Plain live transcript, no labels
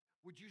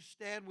Would you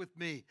stand with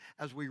me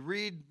as we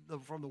read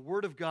from the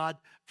Word of God,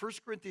 1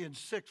 Corinthians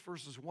 6,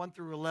 verses 1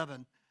 through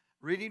 11,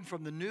 reading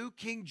from the New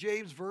King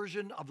James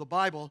Version of the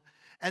Bible.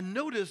 And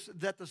notice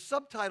that the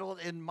subtitle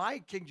in my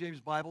King James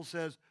Bible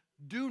says,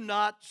 "Do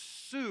not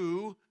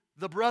sue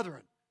the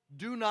brethren."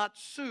 Do not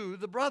sue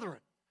the brethren.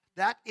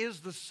 That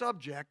is the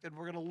subject, and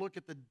we're going to look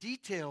at the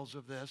details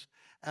of this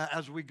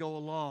as we go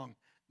along.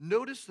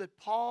 Notice that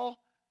Paul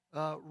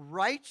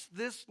writes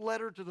this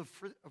letter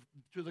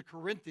to the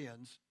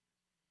Corinthians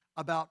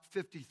about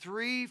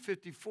 53,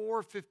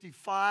 54,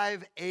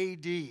 55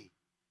 AD.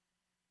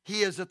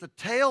 He is at the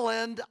tail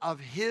end of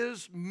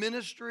his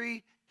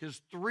ministry,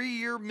 his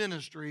 3-year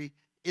ministry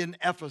in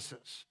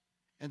Ephesus.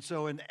 And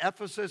so in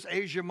Ephesus,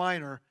 Asia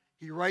Minor,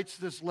 he writes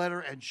this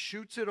letter and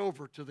shoots it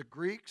over to the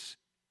Greeks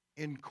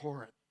in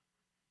Corinth.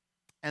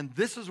 And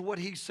this is what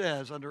he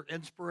says under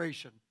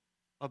inspiration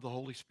of the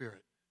Holy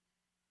Spirit.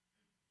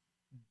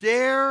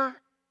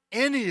 Dare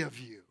any of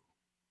you,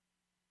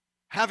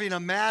 having a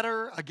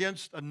matter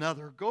against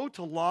another, go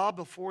to law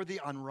before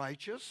the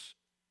unrighteous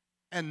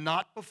and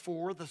not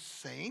before the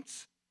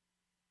saints?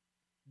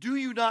 Do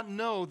you not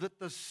know that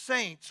the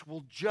saints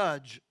will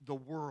judge the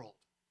world?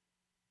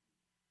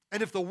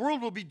 And if the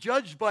world will be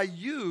judged by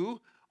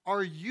you,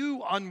 are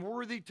you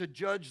unworthy to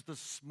judge the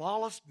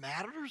smallest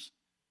matters?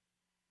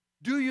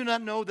 Do you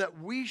not know that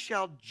we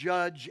shall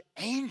judge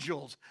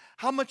angels?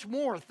 How much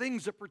more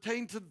things that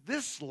pertain to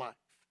this life?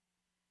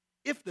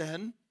 If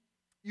then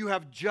you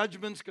have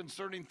judgments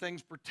concerning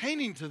things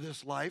pertaining to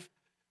this life,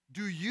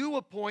 do you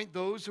appoint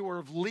those who are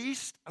of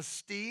least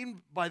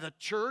esteemed by the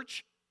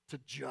church to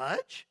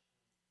judge?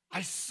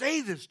 I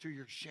say this to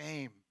your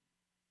shame.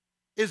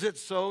 Is it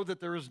so that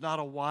there is not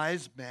a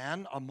wise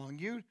man among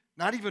you,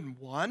 not even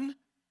one,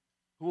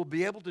 who will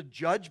be able to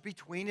judge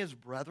between his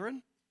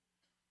brethren?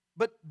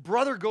 But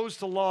brother goes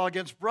to law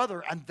against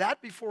brother, and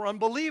that before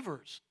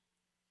unbelievers.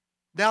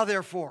 Now,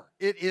 therefore,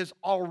 it is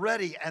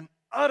already an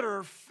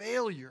utter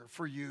failure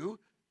for you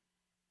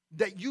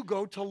that you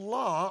go to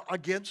law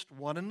against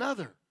one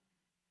another.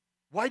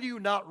 Why do you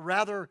not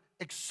rather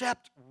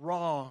accept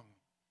wrong?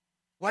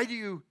 Why do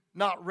you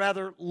not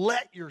rather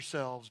let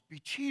yourselves be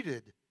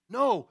cheated?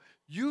 No,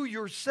 you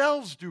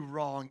yourselves do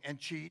wrong and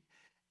cheat,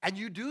 and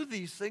you do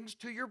these things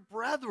to your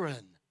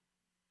brethren.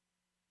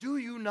 Do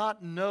you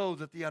not know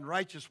that the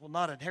unrighteous will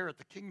not inherit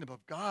the kingdom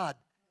of God?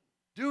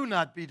 Do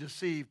not be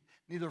deceived.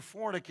 Neither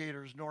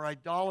fornicators, nor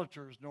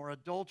idolaters, nor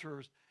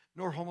adulterers,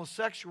 nor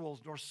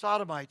homosexuals, nor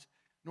sodomites,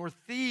 nor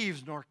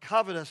thieves, nor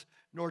covetous,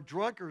 nor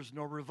drunkards,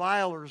 nor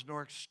revilers,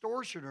 nor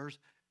extortioners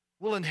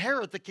will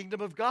inherit the kingdom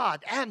of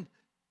God. And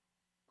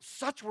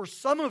such were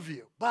some of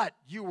you, but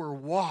you were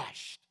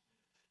washed,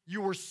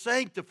 you were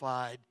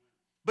sanctified,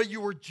 but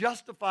you were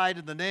justified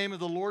in the name of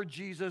the Lord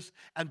Jesus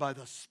and by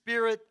the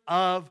Spirit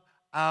of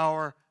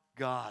our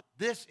God.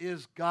 This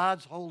is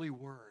God's holy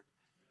word.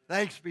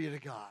 Thanks be to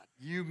God.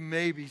 You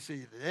may be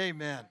seated.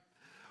 Amen.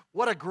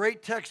 What a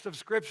great text of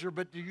Scripture,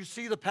 but do you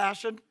see the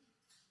passion?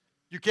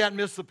 You can't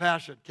miss the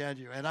passion, can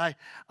you? And I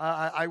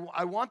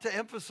want to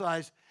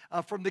emphasize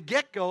from the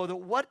get-go that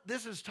what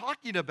this is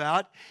talking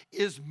about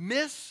is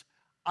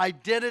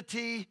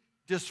misidentity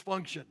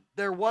dysfunction.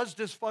 There was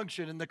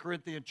dysfunction in the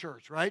Corinthian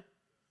church, right?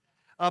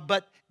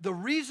 But the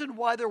reason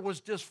why there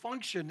was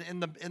dysfunction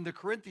in the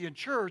Corinthian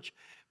church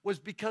was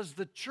because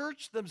the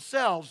church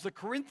themselves, the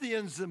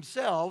Corinthians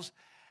themselves,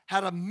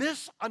 had a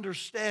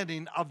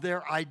misunderstanding of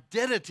their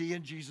identity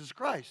in Jesus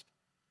Christ.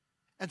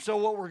 And so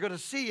what we're going to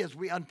see as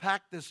we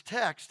unpack this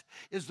text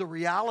is the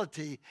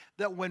reality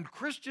that when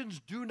Christians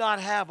do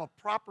not have a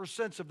proper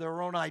sense of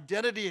their own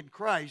identity in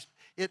Christ,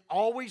 it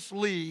always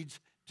leads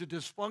to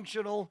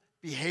dysfunctional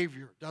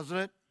behavior, doesn't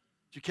it?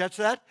 Did you catch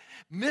that?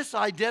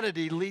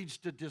 Misidentity leads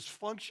to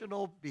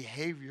dysfunctional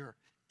behavior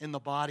in the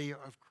body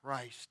of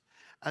Christ.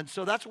 And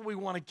so that's what we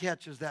want to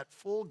catch, is that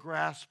full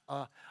grasp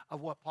of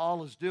what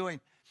Paul is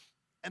doing.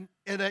 And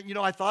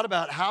I thought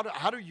about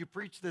how do you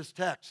preach this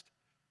text?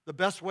 The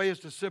best way is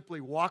to simply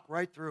walk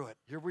right through it.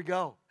 Here we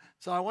go.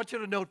 So I want you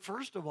to note,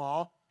 first of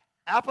all,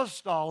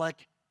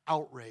 apostolic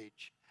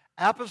outrage.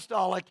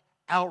 Apostolic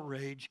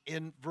outrage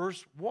in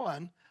verse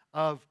 1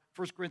 of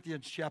 1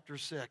 Corinthians chapter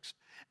 6.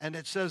 And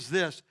it says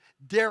this: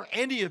 dare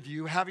any of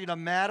you, having a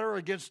matter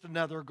against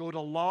another, go to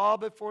law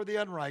before the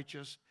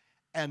unrighteous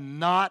and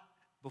not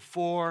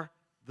before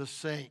the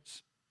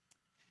saints.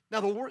 Now,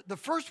 the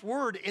first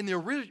word in the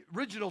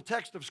original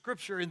text of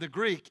Scripture in the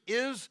Greek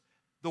is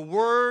the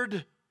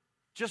word,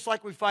 just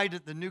like we find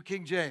it in the New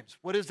King James.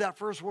 What is that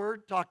first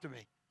word? Talk to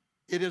me.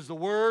 It is the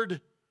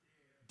word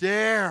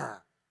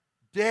dare.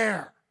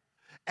 Dare.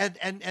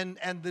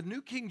 And the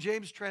New King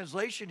James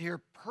translation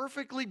here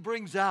perfectly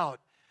brings out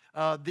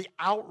the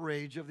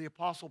outrage of the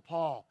Apostle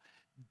Paul.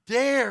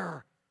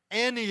 Dare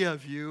any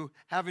of you,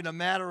 having a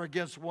matter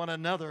against one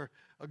another,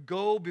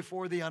 go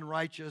before the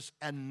unrighteous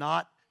and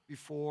not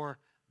before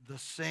the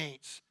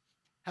saints.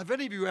 Have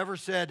any of you ever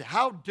said,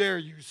 "How dare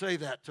you say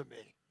that to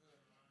me"?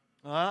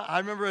 I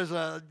remember as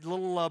a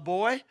little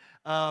boy,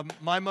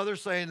 my mother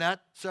saying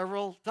that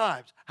several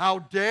times. "How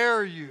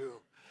dare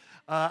you?"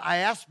 I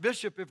asked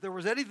Bishop if there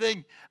was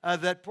anything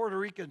that Puerto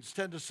Ricans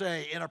tend to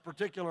say in a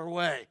particular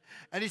way.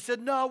 And he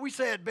said, no, we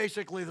say it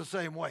basically the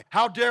same way.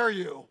 How dare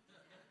you?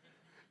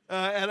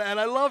 And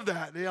I love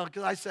that,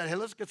 because I said, hey,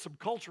 let's get some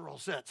cultural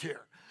sense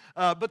here.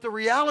 But the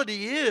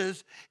reality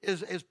is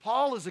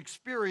Paul is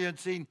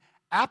experiencing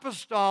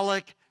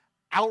apostolic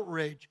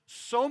outrage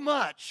so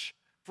much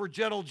for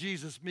gentle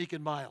Jesus, meek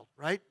and mild,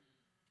 right?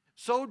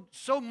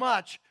 So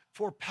much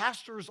for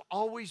pastors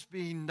always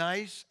being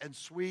nice and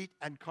sweet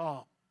and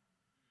calm.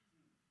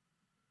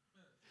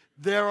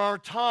 There are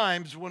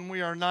times when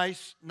we are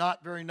nice,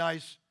 not very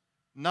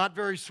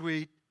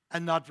sweet,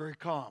 and not very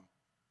calm.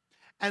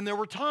 And there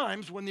were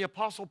times when the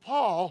Apostle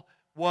Paul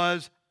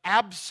was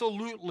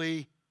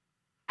absolutely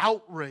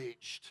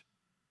outraged.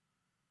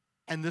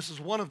 And this is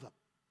one of them.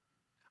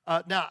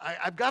 Now,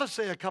 I've got to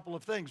say a couple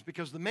of things,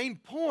 because the main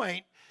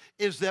point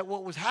is that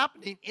what was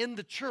happening in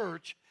the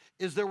church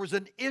is there was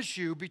an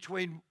issue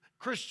between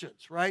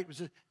Christians, right?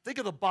 Think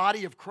of the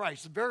body of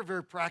Christ. It's very,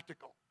 very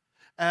practical.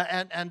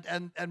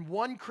 And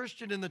one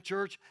Christian in the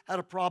church had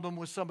a problem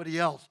with somebody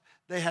else.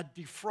 They had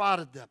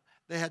defrauded them.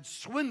 They had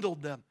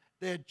swindled them.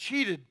 They had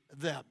cheated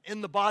them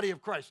in the body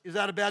of Christ. Is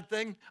that a bad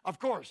thing? Of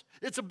course.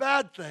 It's a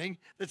bad thing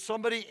that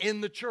somebody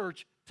in the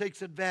church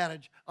takes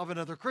advantage of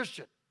another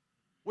Christian.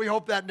 We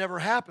hope that never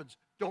happens.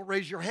 Don't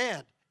raise your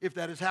hand if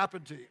that has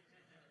happened to you.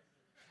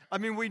 I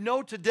mean, we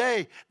know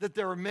today that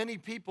there are many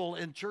people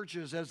in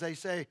churches, as they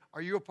say,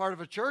 are you a part of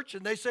a church?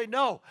 And they say,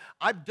 no,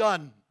 I'm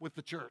done with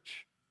the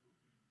church.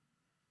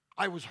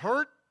 I was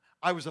hurt,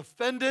 I was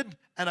offended,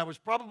 and I was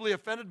probably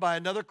offended by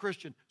another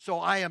Christian, so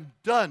I am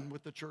done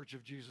with the Church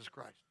of Jesus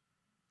Christ.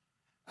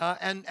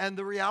 And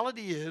the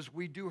reality is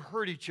we do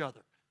hurt each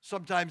other,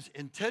 sometimes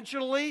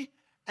intentionally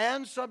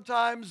and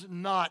sometimes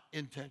not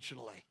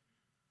intentionally.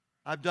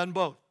 I've done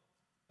both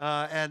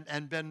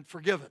and been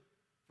forgiven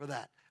for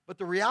that. But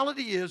the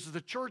reality is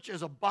the church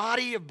as a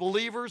body of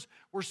believers,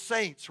 we're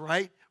saints,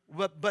 right?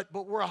 But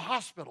we're a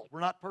hospital. We're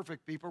not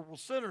perfect people. We're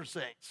sinner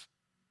saints.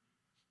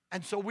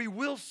 And so we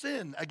will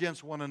sin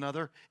against one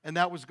another, and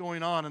that was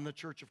going on in the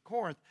church of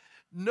Corinth.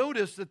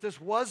 Notice that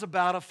this was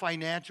about a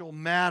financial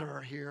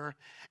matter here,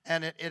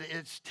 and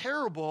it's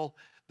terrible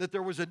that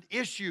there was an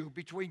issue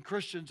between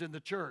Christians in the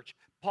church.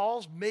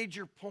 Paul's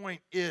major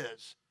point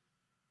is,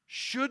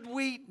 should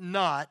we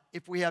not,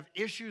 if we have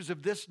issues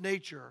of this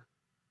nature,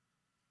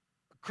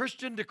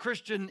 Christian to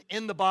Christian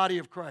in the body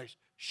of Christ,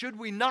 should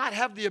we not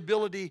have the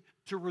ability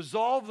to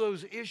resolve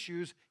those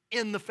issues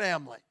in the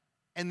family?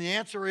 And the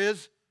answer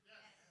is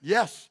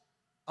yes,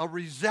 a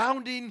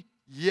resounding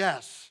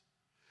yes.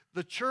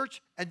 The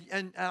church,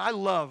 and I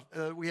love,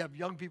 we have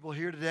young people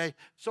here today.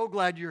 So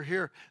glad you're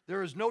here.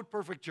 There is no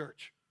perfect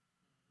church.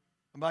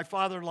 My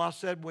father-in-law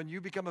said, when you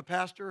become a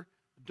pastor,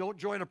 don't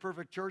join a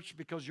perfect church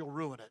because you'll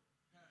ruin it.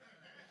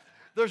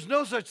 There's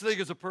no such thing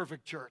as a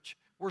perfect church.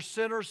 We're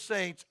sinners,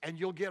 saints, and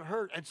you'll get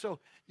hurt. And so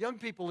young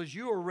people, as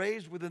you are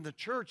raised within the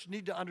church,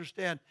 need to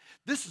understand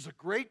this is a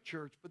great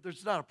church, but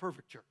there's not a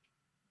perfect church.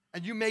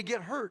 And you may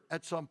get hurt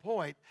at some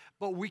point,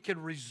 but we can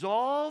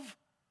resolve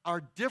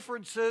our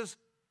differences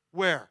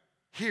where?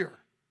 Here.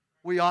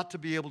 We ought to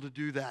be able to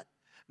do that.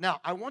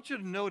 Now, I want you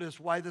to notice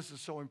why this is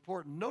so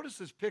important. Notice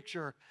this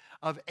picture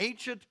of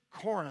ancient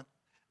Corinth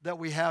that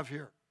we have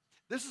here.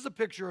 This is a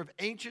picture of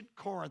ancient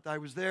Corinth. I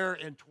was there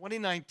in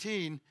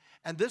 2019,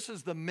 and this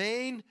is the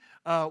main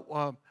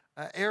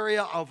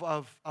area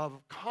of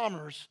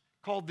commerce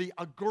called the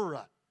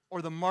Agora,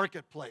 or the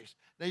marketplace.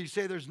 Now you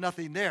say there's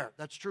nothing there.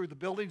 That's true. The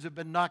buildings have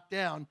been knocked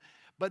down.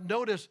 But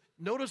notice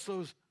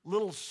those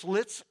little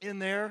slits in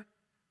there.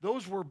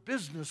 Those were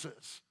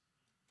businesses.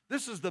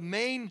 This is the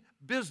main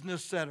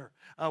business center,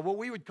 what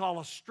we would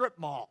call a strip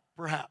mall,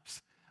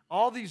 perhaps.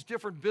 All these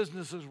different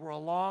businesses were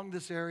along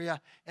this area,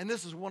 and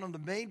this is one of the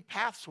main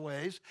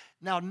pathways.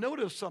 Now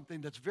notice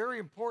something that's very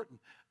important.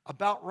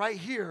 About right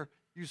here,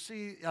 you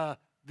see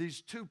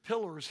these two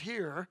pillars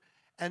here,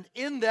 and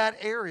in that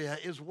area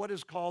is what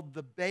is called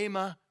the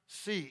Bema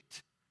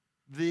seat,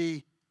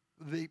 the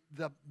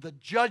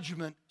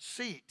judgment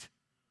seat.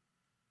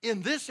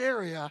 In this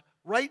area,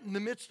 right in the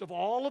midst of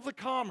all of the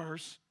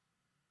commerce,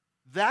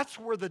 that's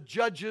where the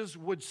judges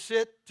would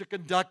sit to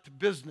conduct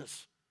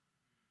business.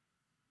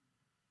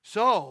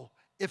 So,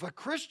 if a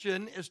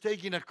Christian is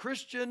taking a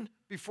Christian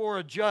before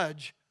a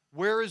judge,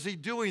 where is he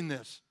doing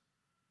this?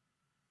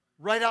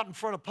 Right out in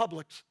front of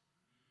Publix.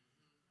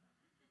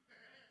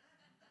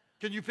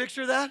 Can you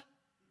picture that?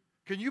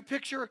 Can you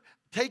picture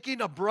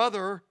taking a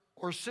brother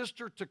or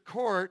sister to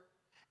court,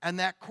 and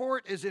that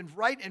court is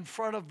right in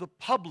front of the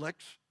Publix,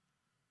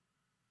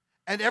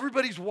 and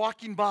everybody's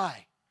walking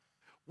by?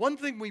 One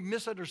thing we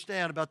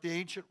misunderstand about the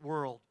ancient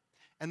world,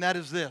 and that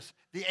is this: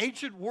 the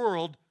ancient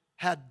world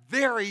had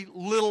very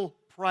little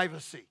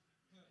privacy.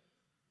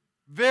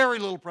 Very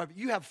little privacy.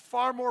 You have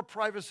far more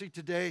privacy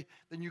today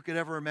than you could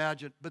ever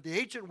imagine. But the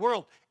ancient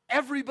world,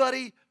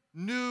 everybody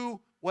knew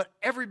what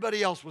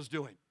everybody else was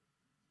doing.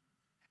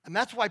 And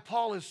that's why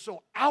Paul is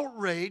so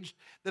outraged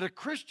that a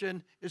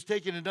Christian is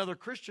taking another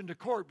Christian to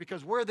court,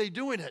 because where are they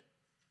doing it?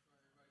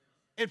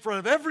 In front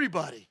of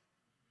everybody.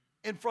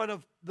 in front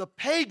of the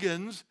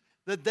pagans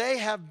that they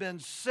have been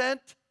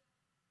sent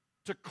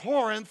to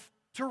Corinth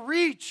to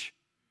reach.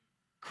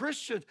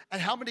 Christians.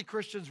 And how many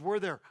Christians were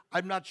there?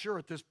 I'm not sure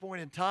at this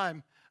point in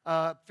time.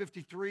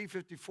 53,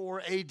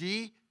 54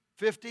 AD,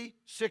 50,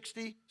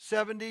 60,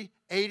 70,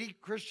 80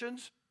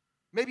 Christians,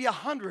 maybe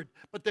 100,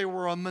 but they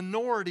were a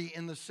minority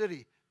in the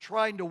city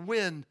trying to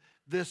win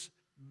this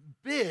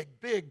big,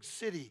 big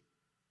city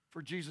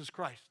for Jesus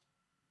Christ.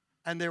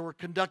 And they were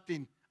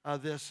conducting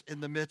this in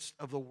the midst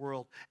of the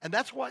world. And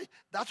that's why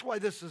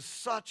this is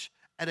such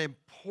an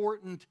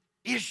important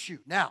issue.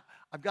 Now,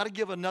 I've got to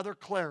give another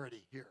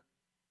clarity here.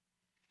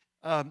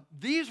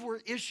 These were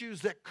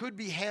issues that could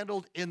be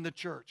handled in the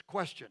church.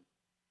 Question: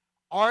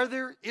 are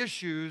there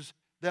issues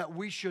that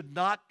we should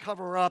not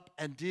cover up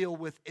and deal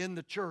with in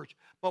the church,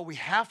 but we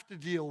have to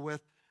deal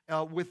with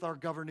our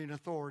governing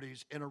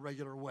authorities in a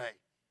regular way?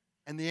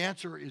 And the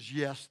answer is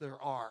yes,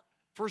 there are.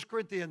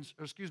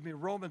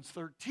 Romans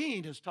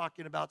 13 is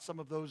talking about some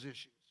of those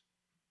issues.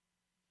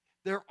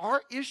 There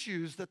are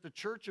issues that the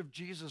Church of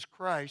Jesus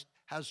Christ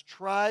has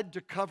tried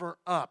to cover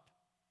up,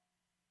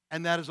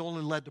 and that has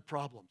only led to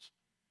problems.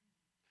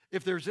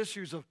 If there's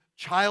issues of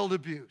child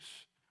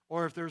abuse,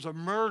 or if there's a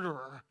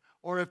murderer,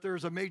 or if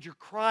there's a major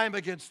crime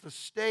against the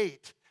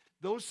state,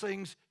 those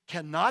things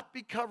cannot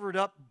be covered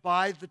up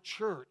by the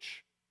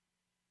church,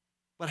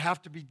 but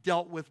have to be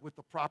dealt with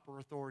the proper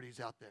authorities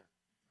out there.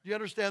 Do you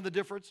understand the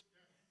difference?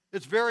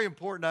 It's very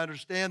important to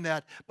understand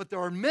that, but there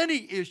are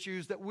many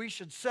issues that we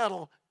should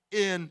settle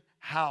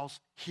in-house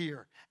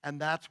here, and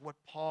that's what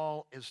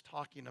Paul is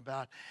talking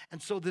about.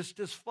 And so this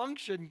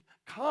dysfunction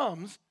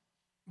comes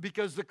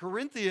because the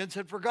Corinthians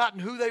had forgotten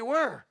who they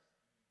were.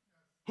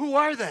 Who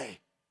are they?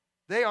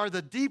 They are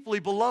the deeply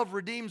beloved,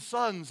 redeemed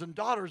sons and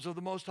daughters of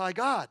the Most High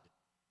God.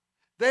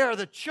 They are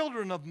the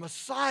children of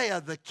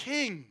Messiah, the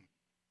King.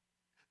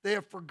 They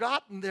have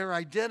forgotten their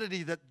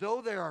identity, that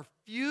though they are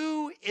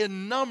few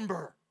in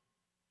number,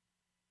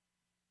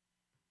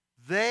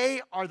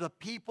 they are the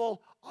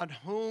people on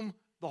whom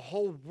the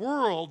whole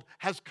world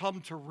has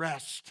come to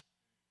rest.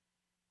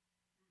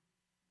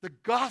 The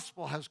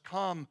gospel has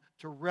come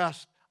to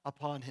rest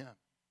upon him,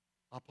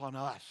 upon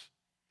us.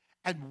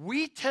 And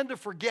we tend to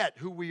forget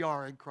who we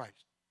are in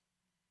Christ.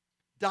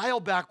 Dial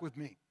back with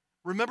me.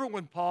 Remember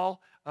when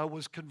Paul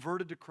was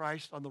converted to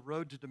Christ on the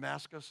road to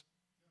Damascus?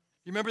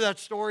 You remember that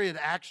story in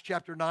Acts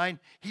chapter 9?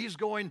 He's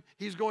going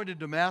to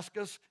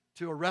Damascus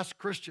to arrest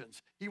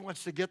Christians. He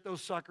wants to get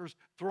those suckers,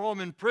 throw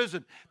them in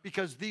prison,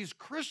 because these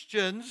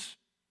Christians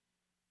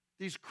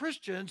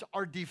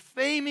are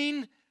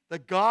defaming the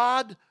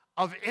God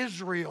of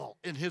Israel,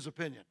 in his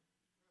opinion.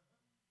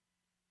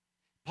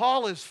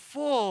 Paul is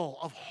full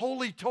of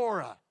holy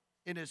Torah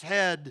in his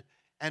head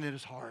and in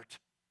his heart.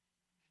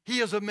 He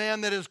is a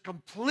man that is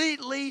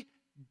completely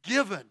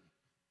given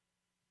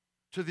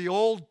to the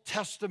Old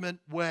Testament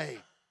way,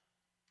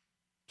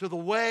 to the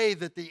way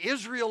that the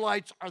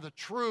Israelites are the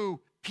true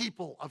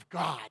people of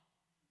God.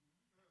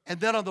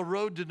 And then on the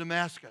road to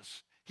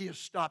Damascus, he is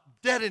stopped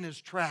dead in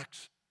his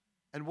tracks.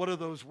 And what are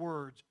those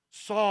words?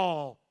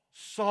 Saul,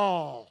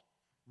 Saul,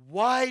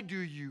 why do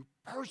you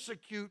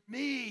persecute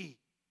me?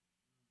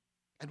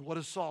 And what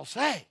does Saul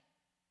say?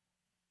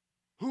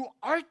 Who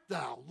art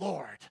thou,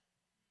 Lord?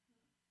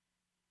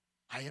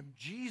 I am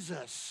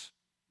Jesus,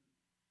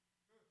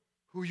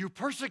 who you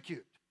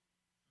persecute.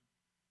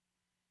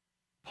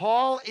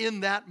 Paul, in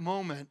that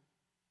moment,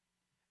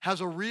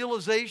 has a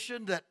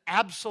realization that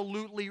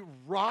absolutely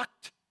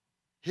rocked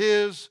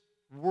his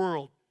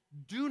world.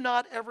 Do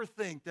not ever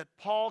think that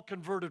Paul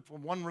converted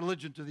from one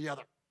religion to the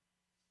other.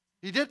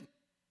 He didn't.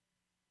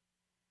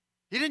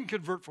 He didn't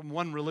convert from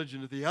one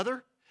religion to the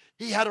other.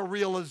 He had a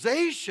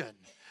realization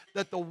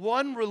that the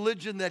one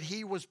religion that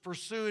he was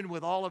pursuing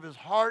with all of his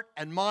heart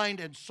and mind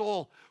and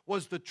soul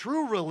was the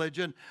true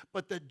religion,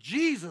 but that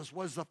Jesus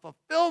was the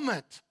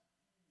fulfillment,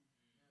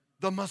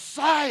 the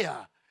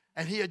Messiah,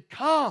 and he had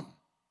come.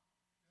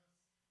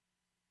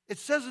 It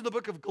says in the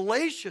book of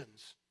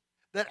Galatians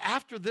that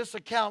after this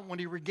account, when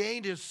he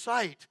regained his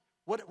sight,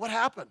 what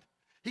happened?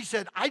 He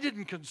said, I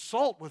didn't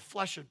consult with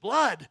flesh and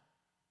blood.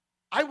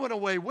 I went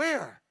away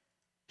where?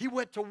 He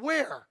went to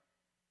where?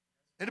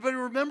 Anybody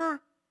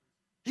remember?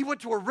 He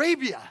went to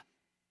Arabia.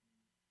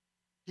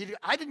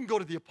 I didn't go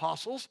to the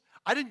apostles.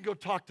 I didn't go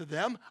talk to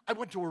them. I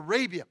went to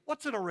Arabia.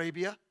 What's in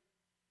Arabia?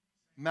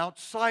 Mount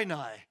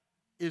Sinai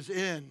is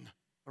in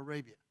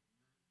Arabia.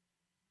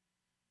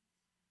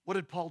 What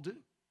did Paul do?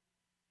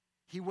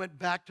 He went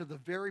back to the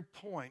very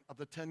point of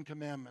the Ten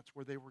Commandments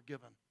where they were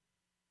given.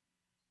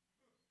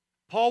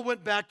 Paul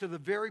went back to the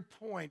very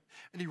point,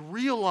 and he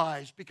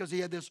realized, because he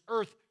had this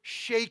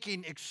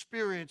earth-shaking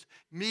experience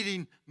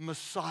meeting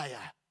Messiah,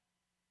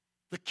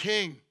 the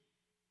King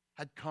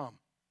had come.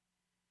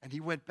 And he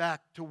went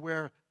back to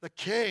where the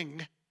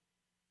King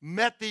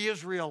met the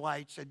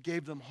Israelites and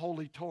gave them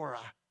Holy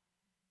Torah.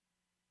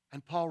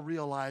 And Paul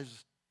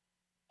realized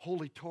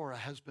Holy Torah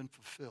has been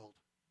fulfilled.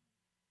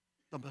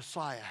 The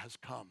Messiah has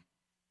come.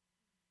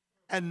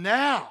 And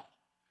now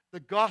the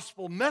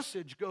gospel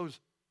message goes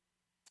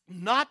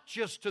not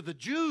just to the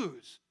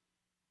Jews,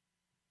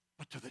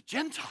 but to the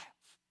Gentiles.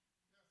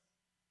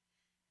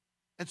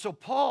 And so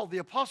Paul, the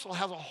apostle,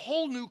 has a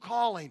whole new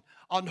calling,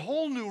 a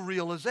whole new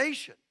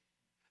realization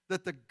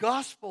that the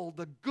gospel,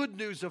 the good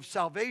news of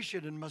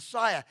salvation in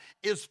Messiah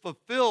is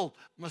fulfilled.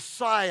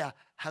 Messiah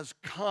has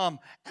come.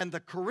 And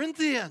the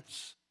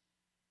Corinthians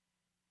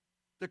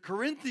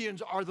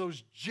are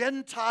those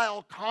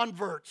Gentile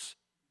converts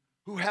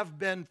who have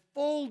been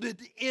folded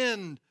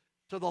in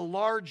to the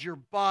larger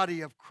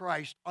body of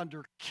Christ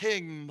under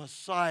King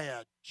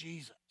Messiah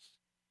Jesus.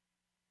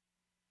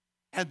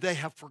 And they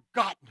have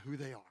forgotten who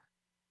they are.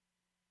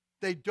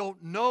 They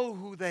don't know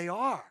who they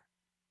are.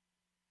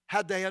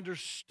 Had they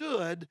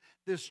understood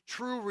this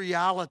true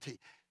reality,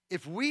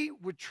 if we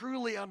would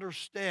truly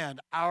understand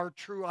our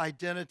true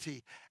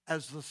identity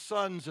as the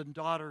sons and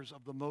daughters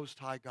of the Most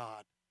High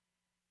God,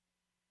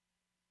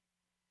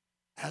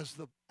 as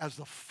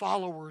the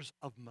followers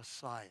of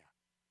Messiah,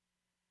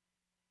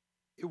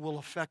 it will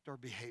affect our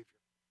behavior.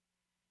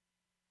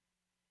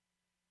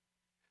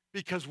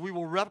 Because we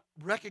will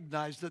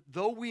recognize that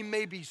though we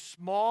may be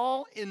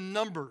small in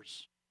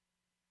numbers,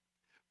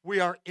 we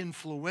are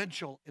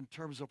influential in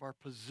terms of our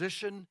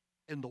position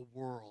in the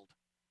world,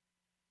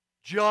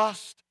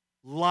 just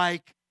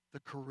like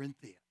the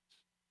Corinthians.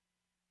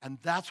 And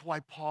that's why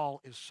Paul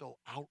is so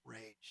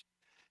outraged.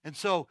 And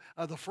so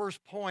the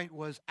first point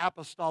was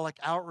apostolic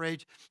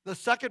outrage. The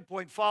second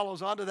point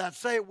follows onto that.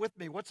 Say it with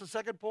me. What's the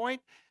second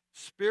point?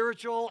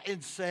 Spiritual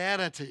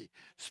insanity.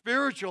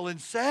 Spiritual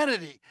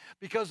insanity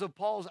because of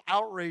Paul's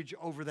outrage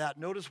over that.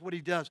 Notice what he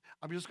does.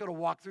 I'm just going to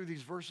walk through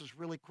these verses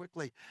really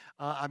quickly.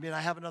 I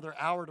have another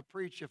hour to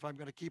preach if I'm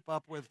going to keep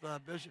up with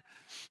Bishop.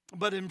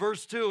 But in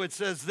verse 2, it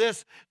says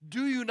this: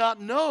 do you not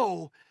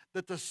know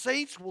that the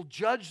saints will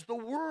judge the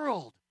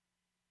world?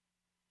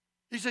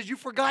 He says, you've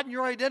forgotten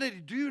your identity.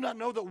 Do you not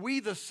know that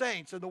we, the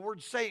saints, and the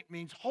word saint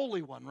means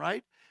holy one,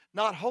 right?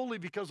 Not holy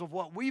because of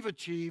what we've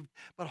achieved,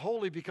 but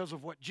holy because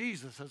of what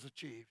Jesus has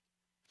achieved.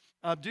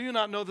 Do you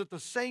not know that the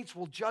saints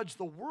will judge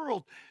the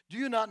world? Do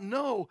you not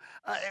know?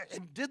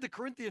 And did the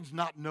Corinthians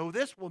not know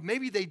this? Well,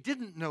 maybe they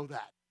didn't know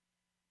that.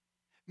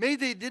 Maybe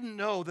they didn't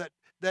know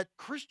that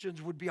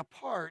Christians would be a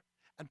part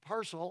and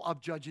parcel of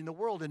judging the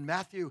world. In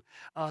Matthew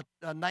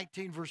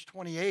 19, verse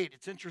 28,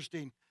 it's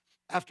interesting.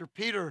 After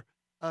Peter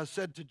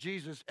said to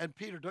Jesus, and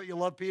Peter, don't you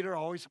love Peter?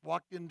 Always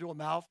walked into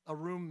a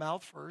room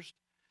mouth first.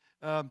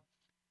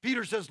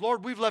 Peter says,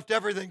 Lord, we've left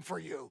everything for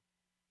you.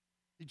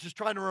 He's just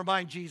trying to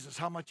remind Jesus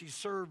how much he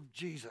served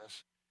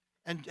Jesus.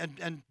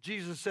 And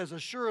Jesus says,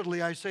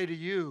 assuredly, I say to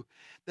you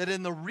that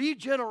in the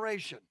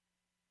regeneration,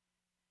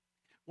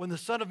 when the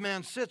Son of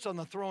Man sits on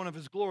the throne of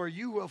his glory,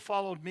 you who have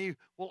followed me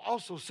will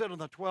also sit on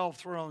the 12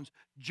 thrones,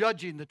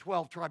 judging the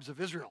 12 tribes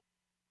of Israel.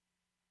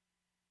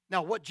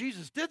 Now, what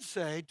Jesus did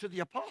say to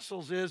the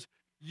apostles is,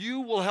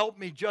 you will help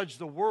me judge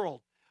the world.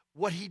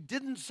 What he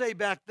didn't say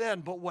back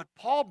then, but what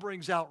Paul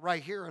brings out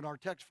right here in our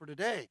text for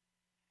today,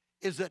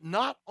 is that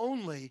not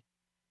only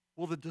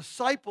will the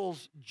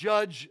disciples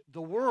judge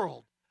the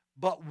world,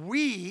 but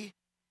we,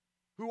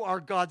 who are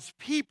God's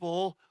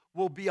people,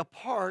 will be a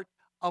part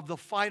of the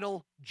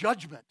final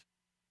judgment.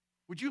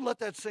 Would you let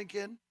that sink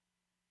in?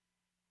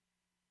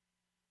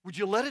 Would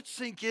you let it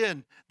sink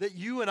in that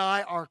you and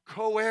I are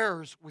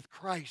co-heirs with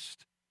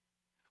Christ?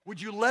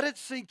 Would you let it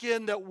sink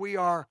in that we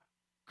are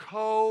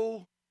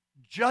co-judges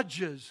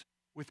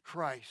with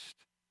Christ?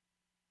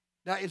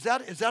 Now, is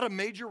that a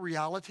major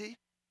reality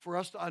for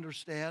us to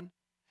understand?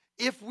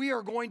 If we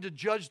are going to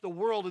judge the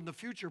world in the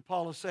future,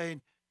 Paul is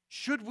saying,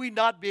 should we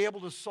not be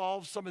able to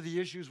solve some of the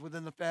issues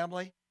within the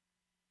family?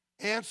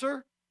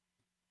 Answer,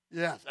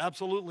 yes,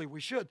 absolutely,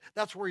 we should.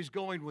 That's where he's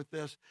going with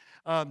this.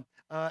 And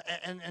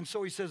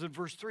so he says in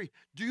verse 3,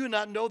 do you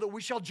not know that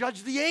we shall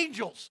judge the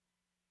angels?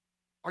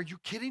 Are you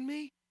kidding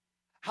me?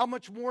 How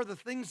much more the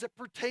things that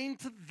pertain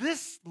to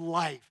this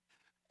life?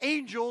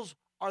 Angels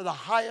are the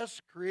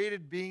highest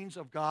created beings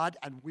of God,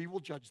 and we will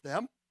judge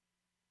them.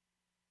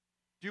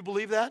 Do you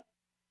believe that?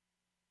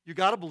 You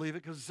got to believe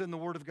it because it's in the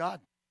Word of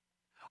God.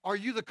 Are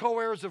you the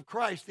co-heirs of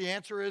Christ? The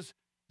answer is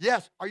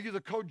yes. Are you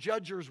the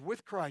co-judgers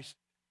with Christ?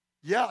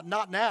 Yeah,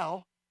 not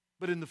now,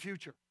 but in the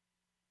future.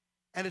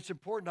 And it's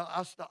important to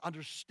us to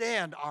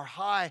understand our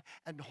high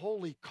and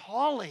holy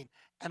calling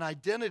and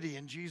identity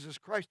in Jesus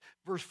Christ.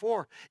 Verse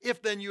 4,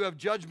 if then you have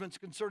judgments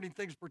concerning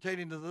things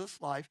pertaining to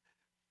this life,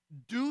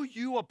 do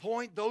you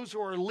appoint those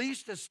who are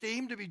least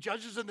esteemed to be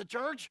judges in the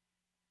church?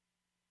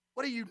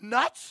 What are you,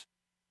 nuts?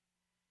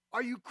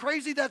 Are you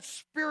crazy? That's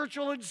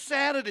spiritual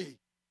insanity.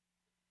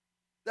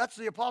 That's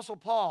the Apostle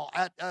Paul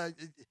at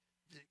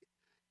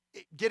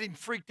getting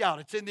freaked out.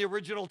 It's in the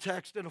original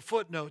text in a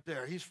footnote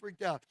there. He's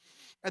freaked out.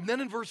 And then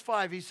in verse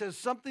 5, he says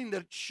something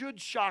that should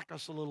shock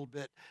us a little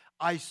bit.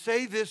 I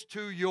say this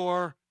to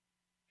your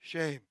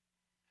shame.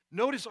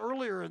 Notice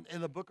earlier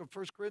in the book of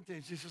 1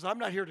 Corinthians, he says, I'm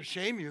not here to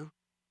shame you.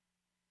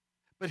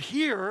 But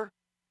here,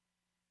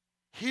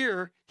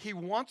 he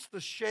wants the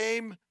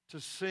shame to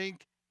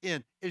sink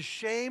in. Is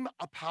shame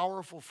a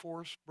powerful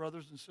force,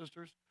 brothers and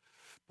sisters?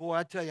 Boy,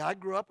 I tell you, I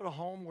grew up in a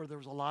home where there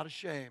was a lot of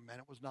shame, and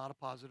it was not a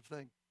positive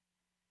thing.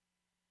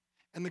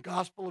 And the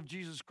gospel of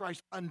Jesus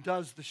Christ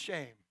undoes the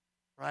shame,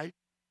 right?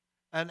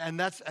 And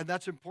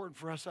that's important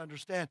for us to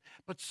understand.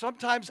 But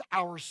sometimes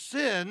our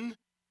sin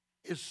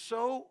is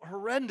so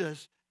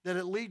horrendous that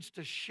it leads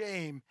to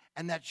shame,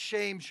 and that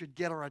shame should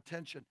get our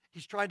attention.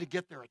 He's trying to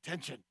get their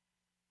attention.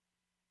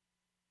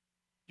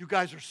 You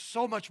guys are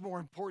so much more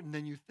important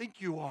than you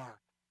think you are,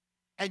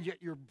 and yet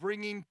you're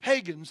bringing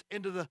pagans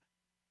into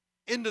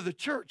the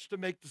church to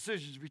make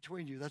decisions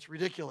between you. That's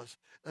ridiculous.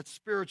 That's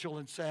spiritual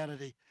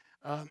insanity.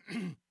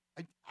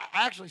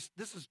 Actually,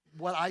 this is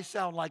what I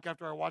sound like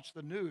after I watch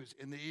the news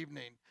in the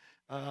evening.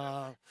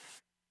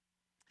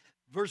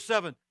 Verse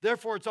 7,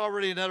 therefore it's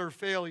already an utter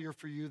failure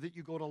for you that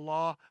you go to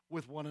law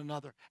with one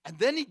another. And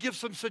then he gives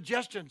some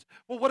suggestions.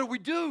 Well, what do we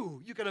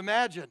do? You can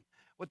imagine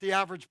what the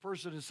average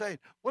person is saying.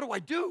 What do I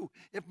do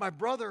if my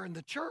brother in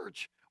the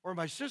church or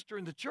my sister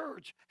in the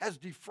church has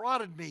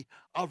defrauded me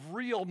of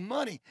real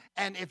money?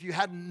 And if you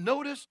hadn't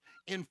noticed,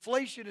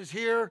 inflation is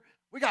here.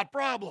 We got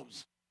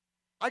problems.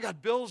 I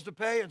got bills to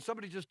pay, and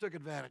somebody just took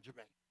advantage of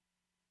me.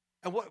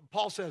 And what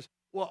Paul says,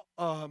 well,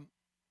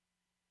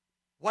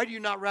 why do you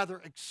not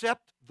rather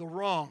accept the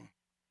wrong?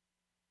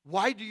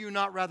 Why do you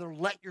not rather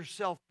let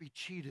yourself be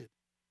cheated?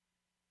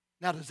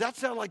 Now, does that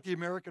sound like the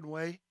American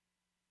way?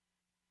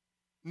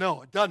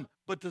 No, it doesn't.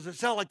 But does it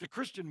sound like the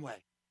Christian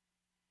way?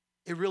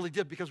 It really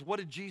did, because what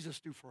did Jesus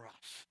do for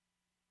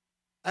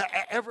us?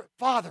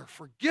 Father,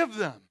 forgive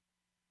them,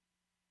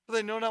 for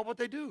they know not what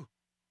they do.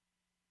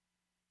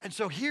 And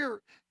so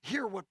here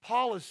what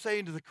Paul is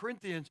saying to the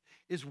Corinthians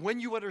is, when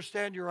you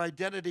understand your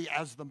identity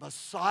as the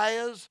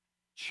Messiah's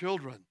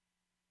children,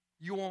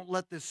 you won't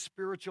let this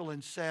spiritual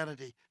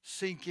insanity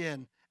sink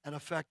in and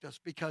affect us,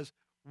 because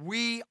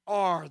we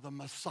are the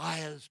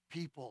Messiah's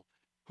people.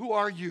 Who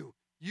are you?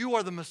 You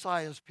are the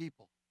Messiah's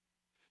people.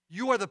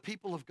 You are the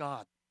people of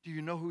God. Do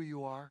you know who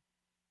you are?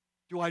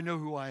 Do I know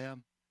who I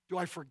am? Do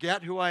I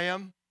forget who I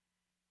am?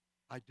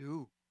 I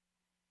do.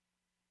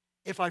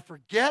 If I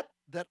forget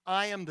that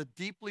I am the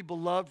deeply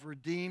beloved,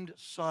 redeemed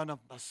son of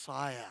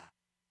Messiah,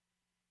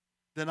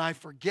 then I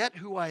forget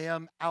who I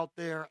am out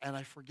there, and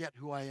I forget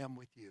who I am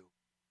with you.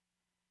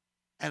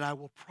 And I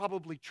will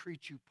probably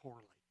treat you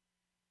poorly.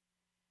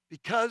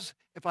 Because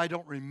if I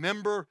don't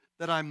remember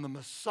that I'm the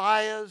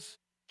Messiah's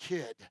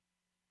kid,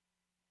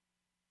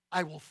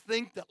 I will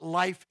think that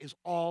life is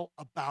all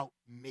about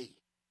me.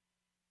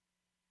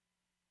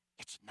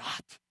 It's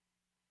not.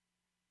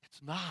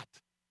 It's not.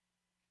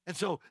 And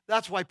so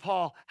that's why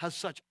Paul has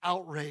such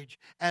outrage,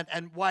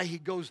 and why he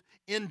goes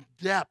in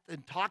depth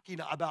in talking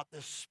about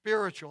this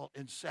spiritual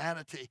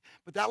insanity.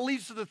 But that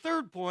leads to the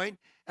third point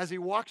as he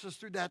walks us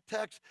through that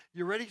text.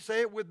 You ready?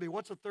 Say it with me.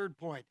 What's the third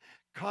point?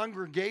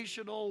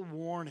 Congregational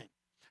warning.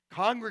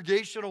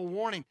 Congregational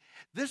warning.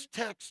 This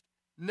text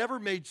never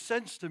made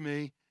sense to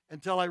me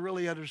until I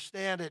really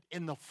understand it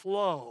in the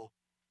flow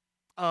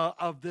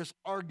of this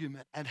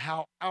argument and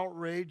how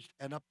outraged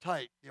and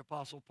uptight the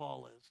Apostle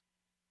Paul is.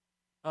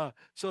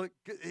 So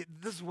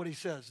this is what he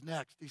says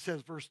next. He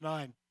says, verse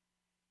 9,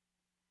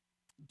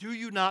 do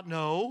you not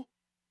know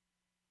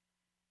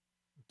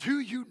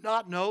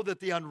that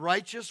the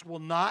unrighteous will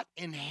not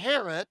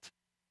inherit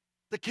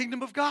the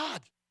kingdom of God?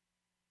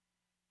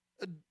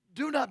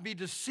 Do not be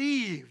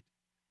deceived,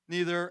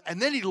 neither. And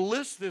then he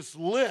lists this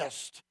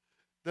list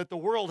that the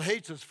world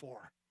hates us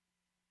for.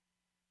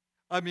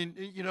 I mean,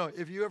 you know,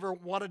 if you ever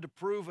wanted to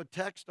prove a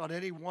text on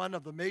any one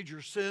of the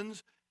major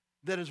sins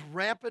that is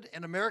rampant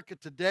in America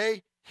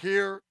today,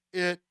 here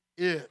it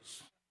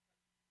is.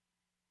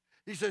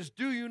 He says,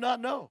 do you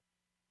not know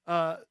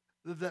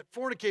that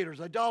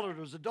fornicators,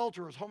 idolaters,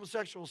 adulterers,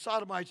 homosexuals,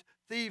 sodomites,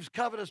 thieves,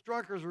 covetous,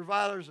 drunkards,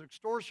 revilers,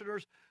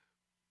 extortioners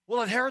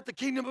will inherit the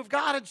kingdom of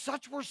God? And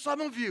such were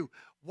some of you.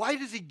 Why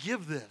does he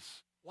give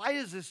this? Why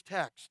is this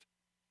text?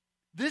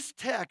 This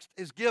text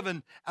is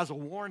given as a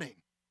warning.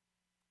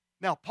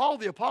 Now, Paul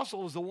the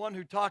Apostle is the one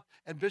who talked,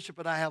 and Bishop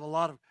and I have a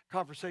lot of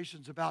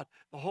conversations about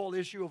the whole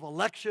issue of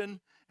election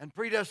and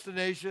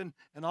predestination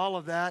and all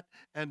of that,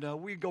 and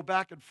we go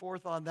back and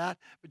forth on that.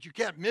 But you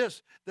can't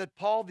miss that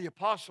Paul the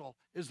Apostle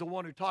is the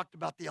one who talked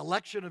about the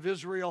election of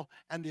Israel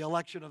and the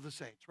election of the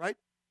saints, right?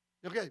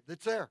 Okay,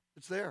 it's there.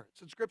 It's there.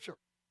 It's in Scripture.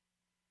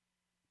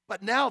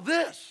 But now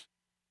this,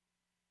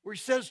 where he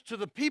says to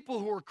the people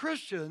who are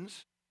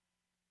Christians,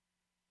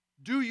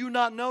 do you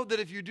not know that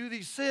if you do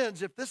these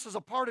sins, if this is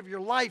a part of your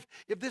life,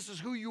 if this is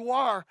who you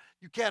are,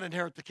 you can't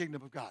inherit the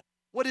kingdom of God?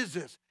 What is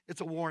this?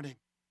 It's a warning.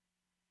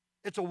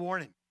 It's a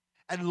warning.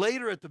 And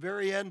later at the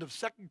very end of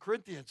 2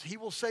 Corinthians, he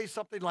will say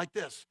something like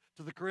this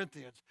to the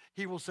Corinthians.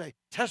 He will say,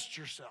 test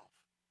yourself.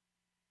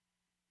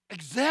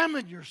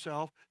 Examine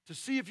yourself to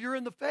see if you're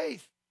in the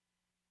faith.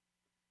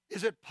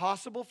 Is it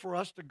possible for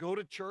us to go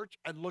to church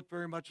and look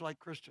very much like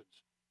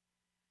Christians?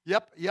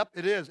 Yep,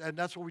 it is. And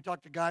that's what we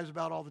talk to guys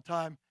about all the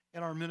time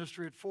in our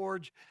ministry at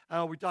Forge.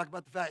 We talk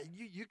about the fact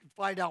you can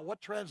find out what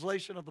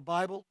translation of the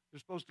Bible you're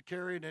supposed to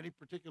carry in any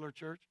particular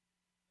church.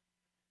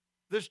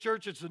 This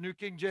church, it's the New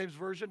King James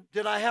Version.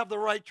 Did I have the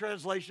right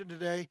translation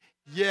today?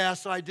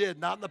 Yes, I did.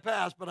 Not in the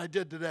past, but I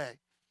did today.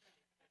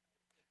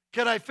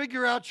 Can I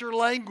figure out your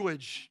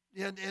language?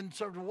 And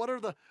sort of what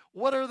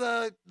are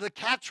the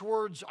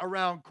catchwords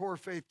around Core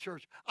Faith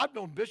Church? I've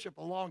known Bishop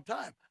a long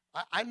time.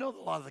 I know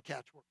a lot of the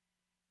catchwords.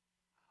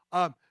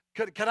 Um,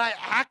 can I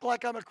act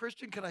like I'm a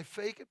Christian? Can I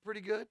fake it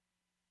pretty good?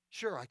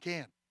 Sure, I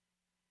can.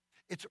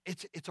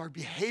 It's our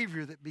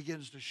behavior that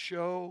begins to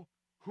show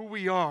who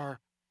we are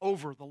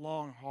over the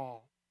long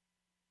haul.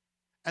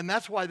 And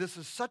that's why this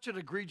is such an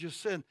egregious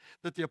sin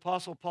that the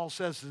Apostle Paul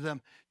says to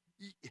them,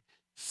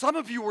 some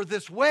of you were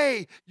this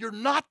way. You're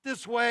not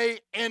this way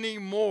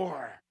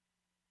anymore.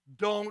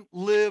 Don't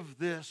live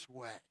this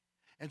way.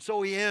 And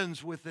so he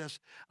ends with this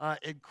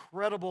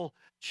incredible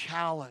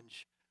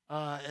challenge.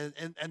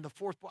 And the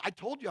fourth point, I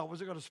told you I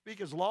wasn't going to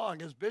speak as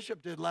long as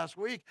Bishop did last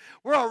week.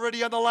 We're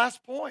already on the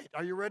last point.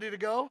 Are you ready to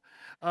go?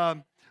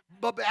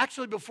 But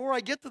actually, before I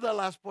get to that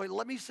last point,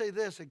 let me say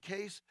this in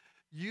case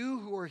you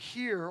who are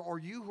here or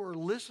you who are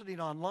listening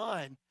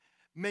online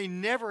may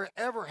never,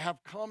 ever have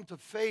come to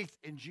faith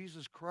in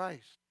Jesus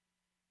Christ.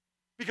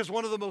 Because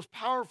one of the most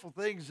powerful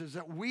things is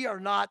that we are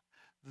not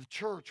the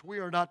church. We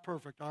are not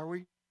perfect, are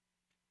we?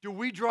 Do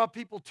we draw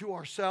people to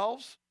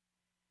ourselves?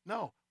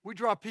 No. We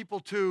draw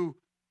people to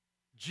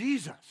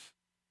Jesus.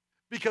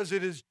 Because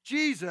it is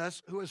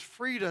Jesus who has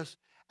freed us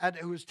and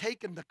who has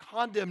taken the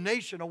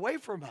condemnation away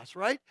from us,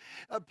 right?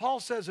 Paul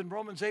says in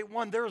Romans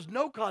 8:1, there is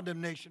no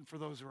condemnation for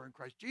those who are in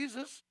Christ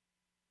Jesus.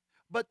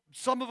 But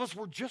some of us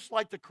were just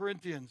like the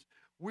Corinthians.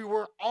 We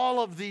were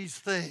all of these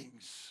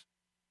things.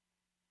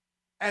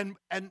 And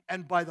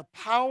by the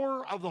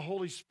power of the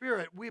Holy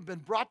Spirit, we've been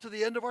brought to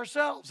the end of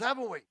ourselves,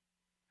 haven't we?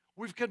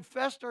 We've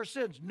confessed our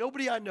sins.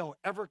 Nobody I know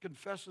ever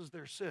confesses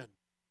their sin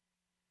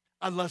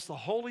unless the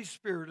Holy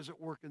Spirit is at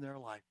work in their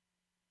life.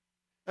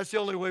 That's the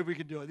only way we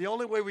can do it. The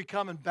only way we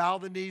come and bow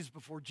the knees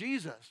before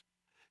Jesus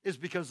is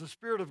because the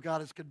Spirit of God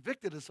has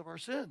convicted us of our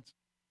sins.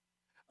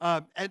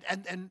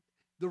 And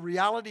the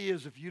reality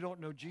is, if you don't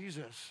know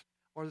Jesus,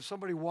 or if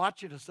somebody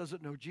watching us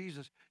doesn't know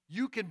Jesus,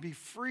 you can be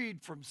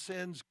freed from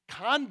sin's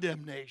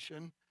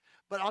condemnation.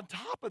 But on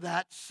top of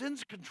that,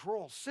 sin's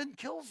control. Sin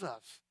kills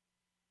us.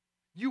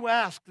 You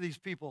ask these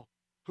people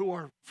who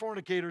are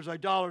fornicators,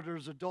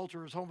 idolaters,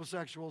 adulterers,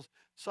 homosexuals,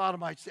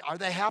 sodomites, are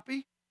they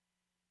happy?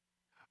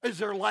 Is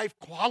their life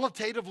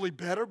qualitatively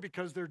better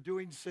because they're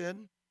doing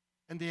sin?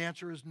 And the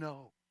answer is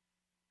no.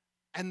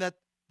 And that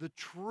the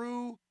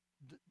true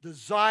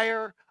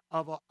desire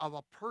of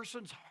a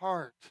person's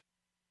heart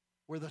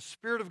where the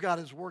Spirit of God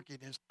is working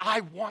is,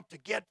 I want to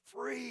get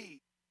free.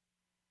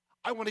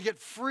 I want to get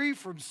free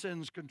from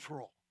sin's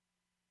control.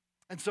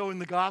 And so in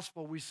the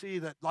gospel, we see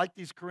that like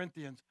these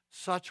Corinthians,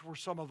 such were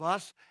some of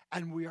us,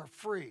 and we are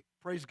free.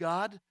 Praise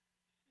God,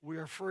 we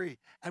are free.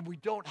 And we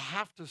don't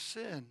have to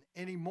sin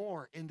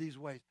anymore in these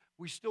ways.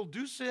 We still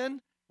do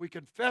sin. We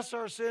confess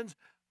our sins.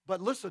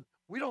 But listen,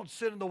 we don't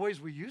sin in the ways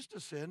we used to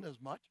sin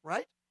as much,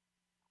 right?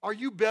 Are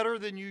you better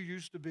than you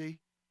used to be?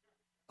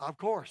 Of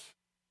course.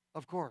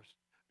 Of course.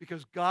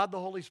 Because God, the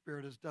Holy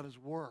Spirit, has done his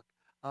work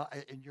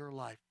in your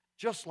life,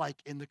 just like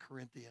in the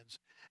Corinthians.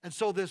 And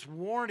so this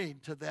warning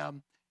to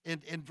them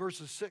in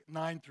verses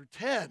 9 through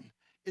 10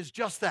 is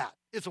just that.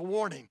 It's a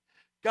warning.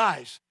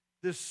 Guys,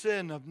 this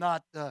sin of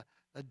not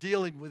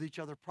dealing with each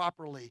other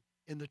properly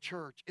in the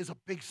church is a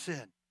big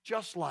sin,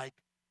 just like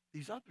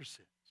these other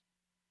sins.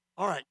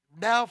 All right,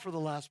 now for the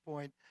last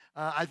point.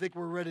 I think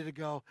we're ready to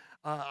go.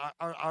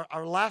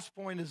 Our last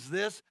point is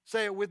this.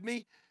 Say it with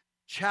me.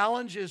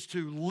 Challenge is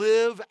to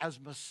live as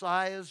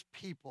Messiah's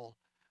people,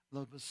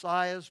 the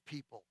Messiah's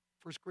people.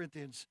 1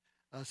 Corinthians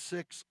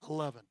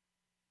 6:11.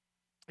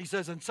 He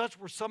says, and such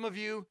were some of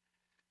you,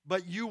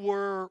 but you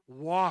were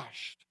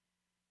washed.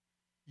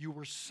 You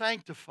were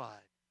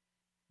sanctified,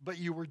 but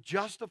you were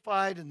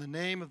justified in the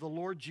name of the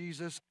Lord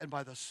Jesus and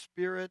by the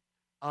Spirit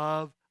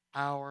of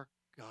our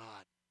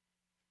God.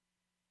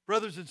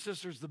 Brothers and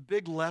sisters, the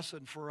big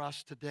lesson for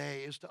us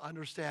today is to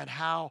understand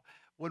how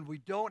when we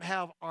don't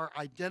have our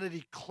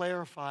identity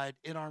clarified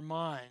in our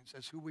minds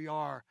as who we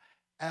are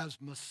as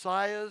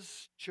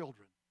Messiah's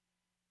children,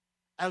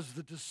 as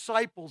the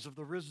disciples of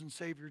the risen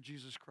Savior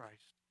Jesus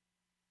Christ,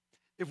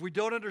 if we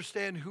don't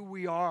understand who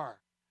we are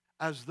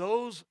as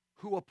those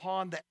who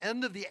upon the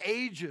end of the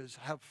ages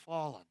have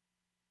fallen,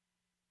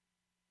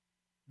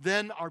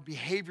 then our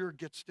behavior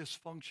gets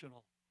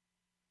dysfunctional.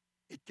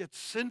 It gets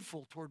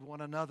sinful toward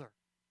one another.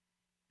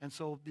 And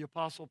so the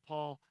Apostle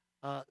Paul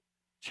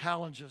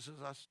challenges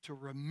us to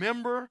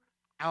remember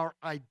our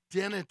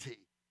identity.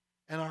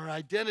 And our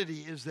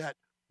identity is that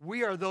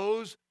we are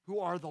those who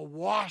are the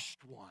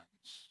washed ones.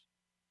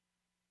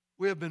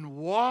 We have been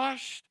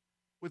washed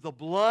with the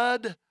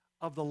blood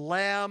of the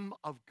Lamb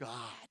of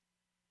God.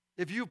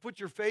 If you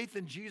put your faith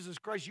in Jesus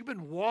Christ, you've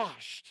been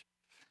washed.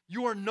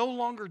 You are no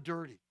longer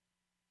dirty.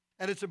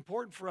 And it's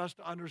important for us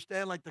to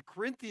understand, like the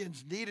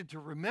Corinthians needed to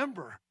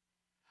remember,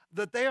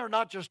 that they are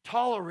not just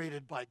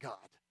tolerated by God,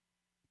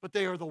 but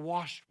they are the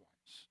washed ones.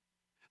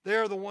 They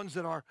are the ones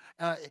that are,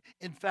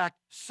 in fact,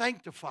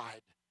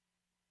 sanctified.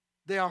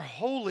 They are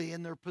holy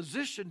in their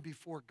position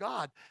before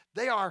God.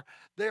 They are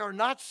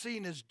not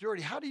seen as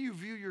dirty. How do you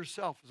view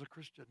yourself as a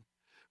Christian?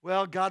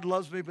 Well, God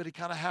loves me, but he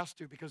kind of has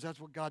to because that's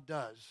what God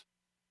does.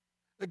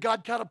 that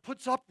God kind of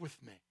puts up with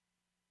me.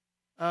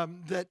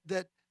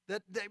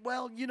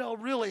 Well,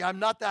 really, I'm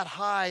not that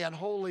high and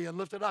holy and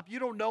lifted up. You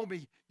don't know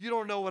me. You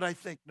don't know what I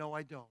think. No,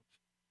 I don't.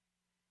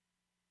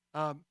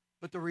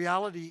 But the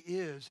reality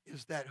is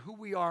that who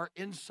we are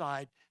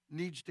inside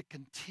needs to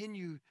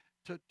continue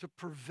to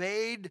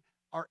pervade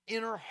our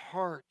inner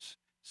hearts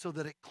so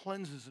that it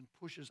cleanses and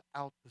pushes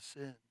out the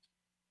sins.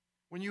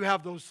 When you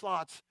have those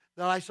thoughts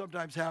that I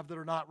sometimes have that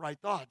are not right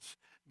thoughts,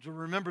 to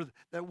remember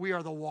that we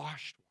are the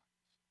washed ones.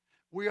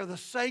 We are the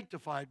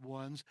sanctified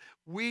ones.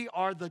 We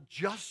are the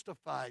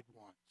justified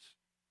ones.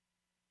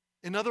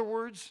 In other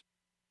words,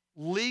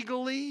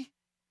 legally,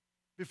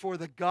 before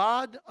the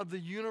God of the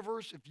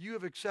universe, if you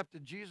have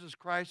accepted Jesus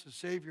Christ as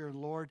Savior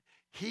and Lord,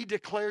 He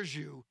declares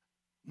you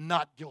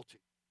not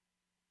guilty.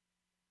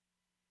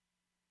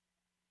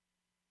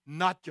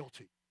 Not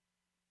guilty.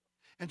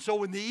 And so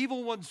when the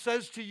evil one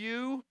says to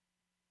you,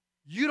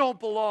 you don't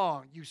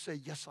belong, you say,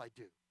 yes, I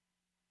do.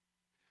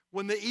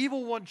 When the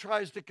evil one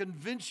tries to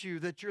convince you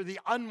that you're the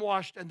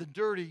unwashed and the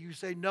dirty, you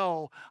say,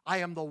 no, I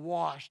am the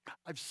washed.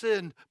 I've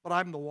sinned, but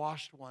I'm the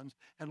washed ones.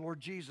 And Lord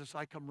Jesus,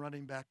 I come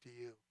running back to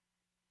you.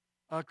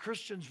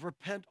 Christians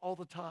repent all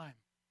the time.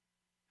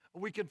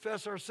 We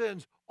confess our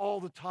sins all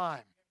the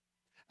time.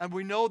 And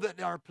we know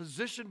that our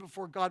position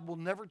before God will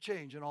never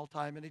change in all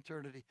time and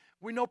eternity.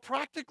 We know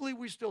practically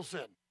we still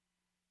sin.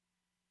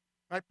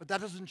 Right? But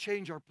that doesn't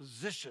change our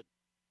position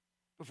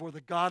before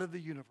the God of the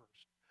universe.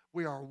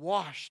 We are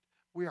washed.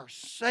 We are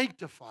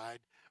sanctified.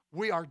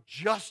 We are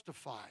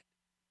justified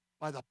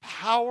by the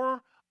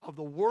power of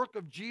the work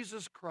of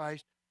Jesus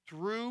Christ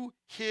through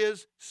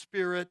His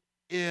Spirit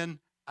in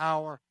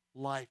our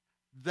life.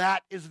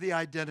 That is the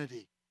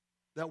identity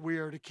that we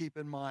are to keep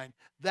in mind.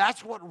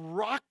 That's what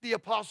rocked the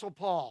Apostle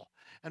Paul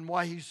and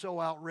why he's so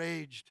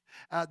outraged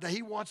that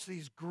he wants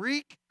these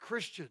Greek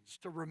Christians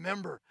to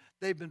remember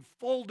they've been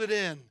folded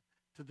in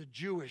to the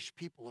Jewish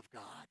people of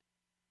God.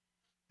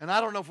 And I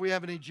don't know if we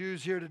have any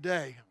Jews here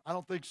today. I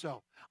don't think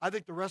so. I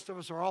think the rest of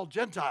us are all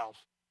Gentiles.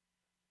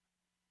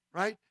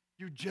 Right?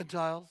 You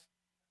Gentiles.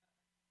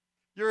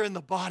 You're in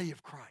the body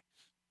of Christ.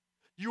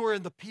 You are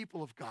in the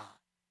people of God,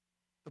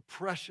 the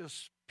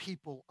precious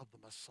people of the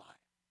Messiah.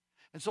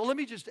 And so let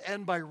me just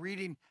end by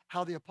reading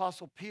how the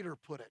Apostle Peter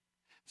put it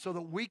so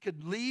that we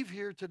could leave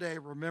here today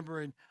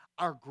remembering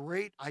our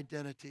great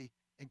identity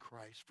in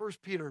Christ. 1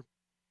 Peter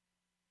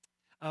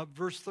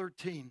verse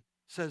 13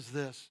 says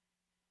this,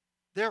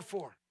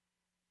 therefore,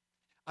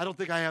 I don't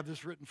think I have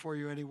this written for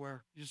you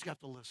anywhere. You just got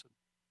to listen.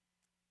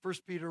 1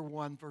 Peter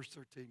 1, verse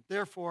 13.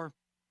 Therefore,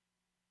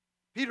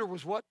 Peter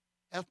was what?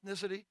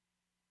 Ethnicity?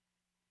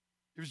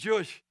 He was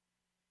Jewish.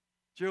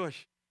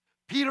 Jewish.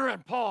 Peter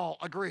and Paul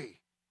agree.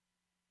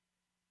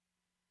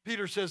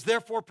 Peter says,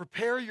 therefore,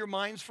 prepare your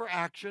minds for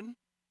action.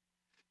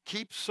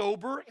 Keep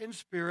sober in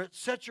spirit.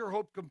 Set your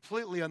hope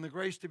completely on the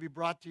grace to be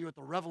brought to you at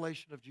the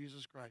revelation of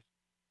Jesus Christ.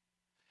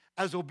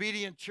 As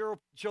obedient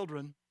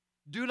children,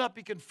 do not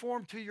be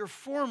conformed to your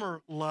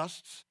former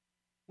lusts,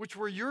 which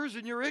were yours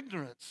in your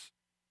ignorance.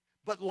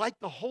 But like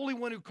the Holy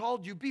One who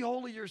called you, be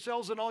holy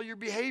yourselves in all your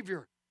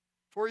behavior.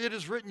 For it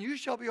is written, you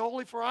shall be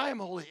holy, for I am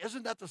holy.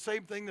 Isn't that the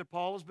same thing that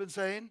Paul has been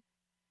saying?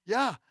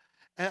 Yeah.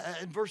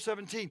 In verse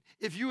 17,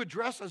 if you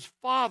address as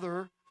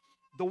Father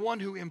the one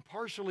who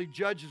impartially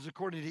judges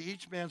according to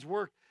each man's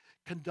work,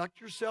 conduct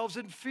yourselves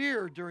in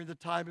fear during the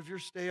time of your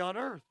stay on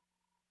earth,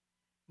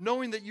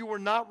 knowing that you were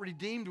not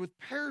redeemed with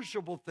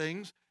perishable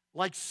things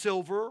like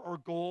silver or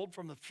gold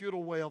from the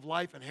futile way of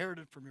life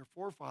inherited from your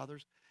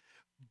forefathers,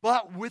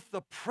 but with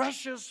the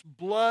precious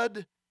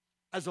blood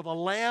as of a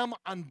lamb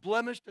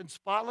unblemished and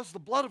spotless, the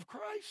blood of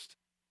Christ.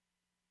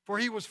 For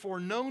he was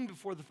foreknown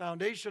before the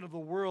foundation of the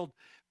world,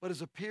 but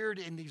has appeared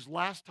in these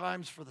last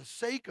times for the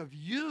sake of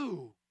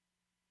you,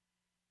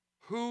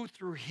 who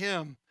through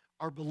him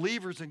are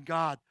believers in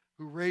God,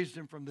 who raised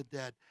him from the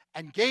dead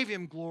and gave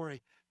him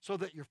glory, so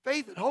that your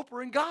faith and hope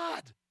are in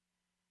God.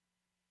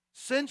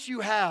 Since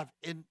you have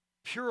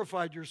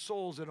purified your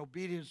souls in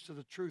obedience to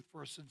the truth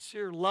for a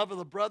sincere love of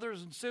the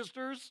brothers and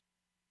sisters,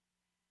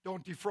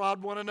 don't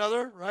defraud one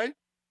another, right?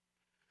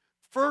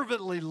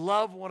 Fervently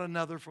love one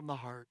another from the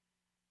heart.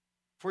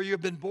 For you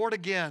have been born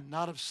again,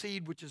 not of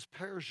seed which is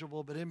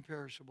perishable, but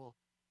imperishable.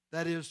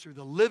 That is, through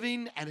the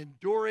living and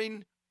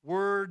enduring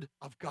Word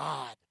of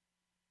God.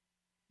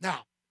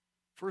 Now,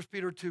 1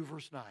 Peter 2,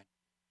 verse 9.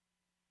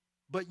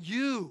 But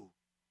you,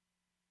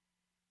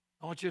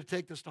 I want you to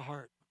take this to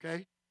heart,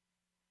 okay?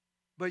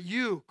 But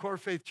you, Core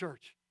Faith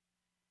Church,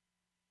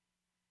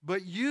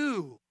 but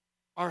you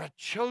are a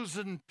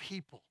chosen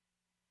people,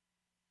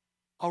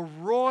 a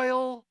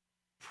royal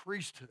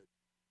priesthood,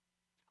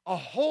 a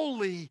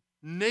holy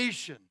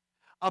nation,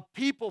 a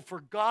people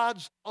for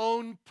God's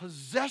own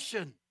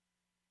possession.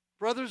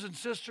 Brothers and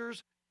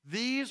sisters,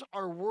 these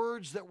are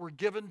words that were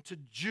given to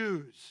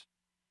Jews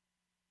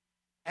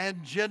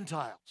and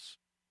Gentiles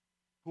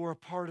who are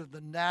part of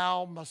the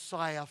now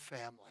Messiah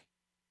family.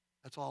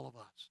 That's all of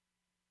us.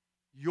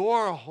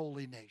 You're a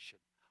holy nation,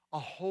 a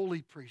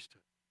holy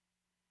priesthood,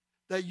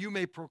 that you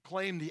may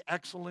proclaim the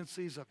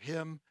excellencies of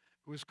him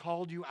who has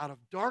called you out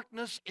of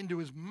darkness into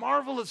his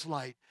marvelous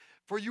light.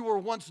 For you were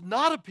once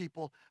not a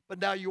people, but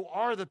now you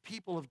are the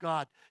people of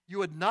God.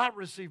 You had not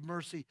received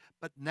mercy,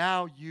 but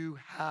now you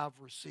have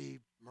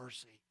received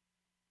mercy.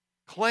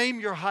 Claim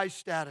your high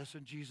status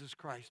in Jesus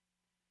Christ.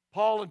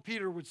 Paul and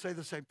Peter would say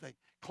the same thing.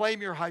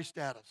 Claim your high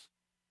status.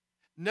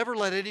 Never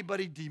let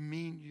anybody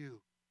demean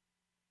you.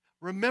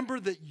 Remember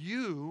that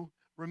you,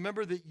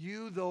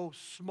 though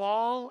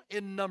small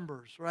in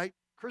numbers, right?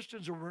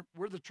 Christians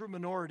we're the true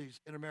minorities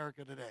in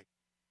America today.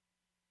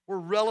 We're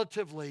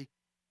relatively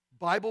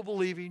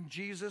Bible-believing,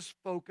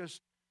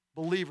 Jesus-focused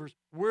believers.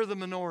 We're the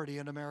minority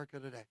in America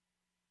today.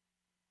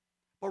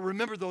 But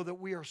remember, though, that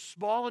we are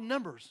small in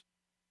numbers.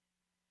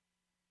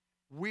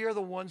 We are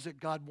the ones that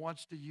God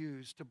wants to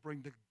use to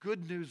bring the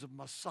good news of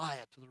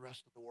Messiah to the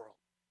rest of the world.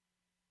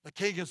 The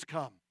King has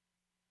come,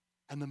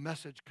 and the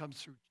message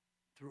comes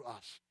through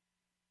us.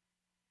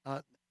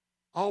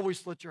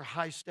 Always let your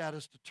high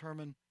status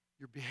determine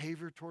your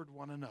behavior toward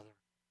one another.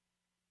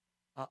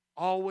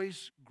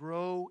 Always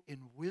grow in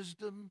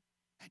wisdom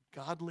and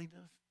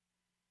godliness,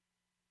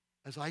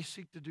 as I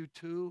seek to do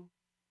too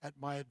at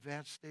my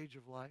advanced stage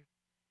of life,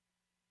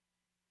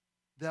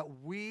 that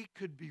we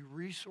could be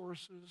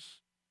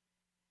resources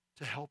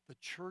to help the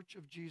church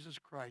of Jesus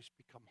Christ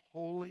become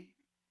holy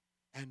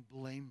and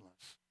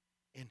blameless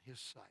in his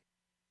sight,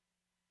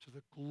 to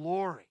the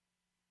glory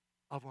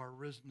of our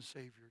risen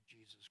Savior,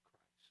 Jesus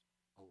Christ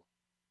alone.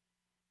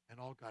 And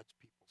all God's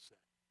people said,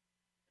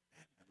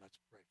 amen. And let's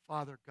pray.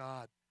 Father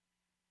God,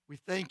 we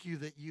thank you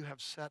that you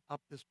have set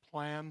up this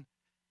plan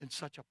in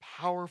such a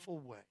powerful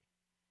way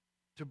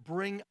to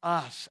bring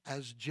us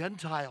as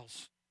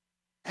Gentiles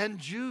and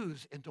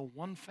Jews into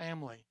one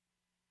family,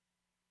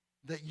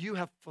 that you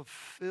have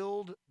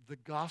fulfilled the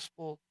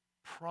gospel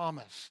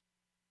promise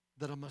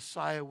that a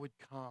Messiah would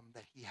come,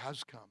 that he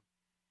has come,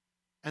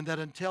 and that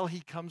until he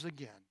comes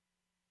again,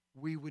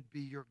 we would be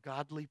your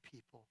godly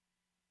people,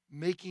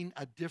 making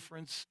a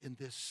difference in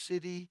this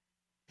city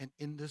and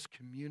in this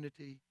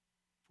community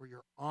for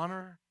your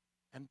honor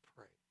and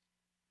praise.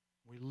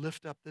 We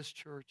lift up this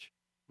church.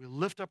 We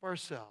lift up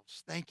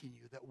ourselves, thanking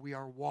you that we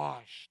are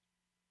washed,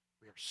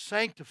 we are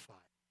sanctified,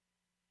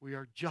 we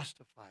are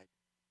justified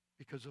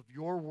because of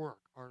your work,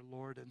 our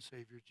Lord and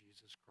Savior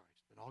Jesus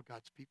Christ. And all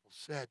God's people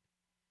said,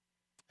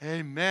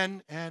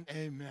 amen and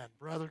amen.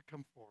 Brother,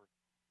 come forward.